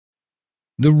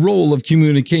The role of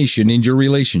communication in your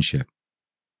relationship.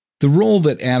 The role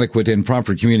that adequate and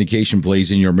proper communication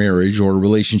plays in your marriage or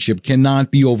relationship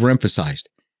cannot be overemphasized.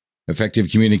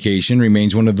 Effective communication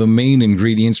remains one of the main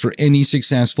ingredients for any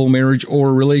successful marriage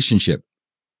or relationship.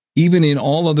 Even in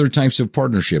all other types of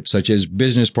partnerships, such as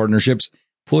business partnerships,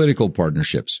 political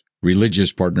partnerships,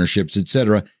 religious partnerships,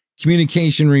 etc.,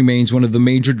 communication remains one of the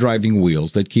major driving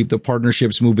wheels that keep the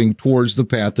partnerships moving towards the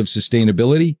path of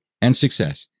sustainability and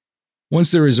success.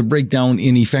 Once there is a breakdown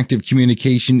in effective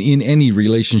communication in any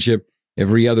relationship,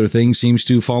 every other thing seems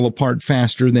to fall apart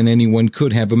faster than anyone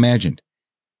could have imagined.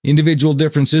 Individual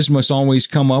differences must always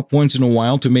come up once in a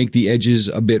while to make the edges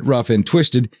a bit rough and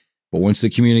twisted, but once the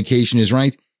communication is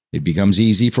right, it becomes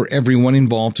easy for everyone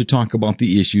involved to talk about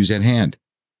the issues at hand.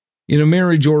 In a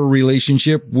marriage or a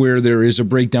relationship where there is a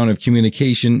breakdown of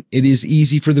communication, it is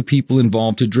easy for the people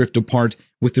involved to drift apart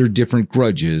with their different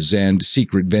grudges and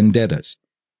secret vendettas.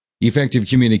 Effective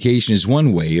communication is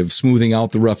one way of smoothing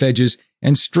out the rough edges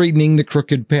and straightening the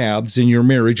crooked paths in your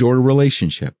marriage or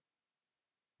relationship.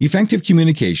 Effective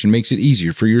communication makes it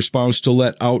easier for your spouse to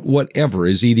let out whatever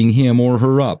is eating him or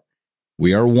her up.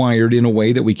 We are wired in a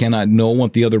way that we cannot know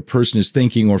what the other person is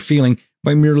thinking or feeling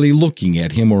by merely looking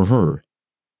at him or her.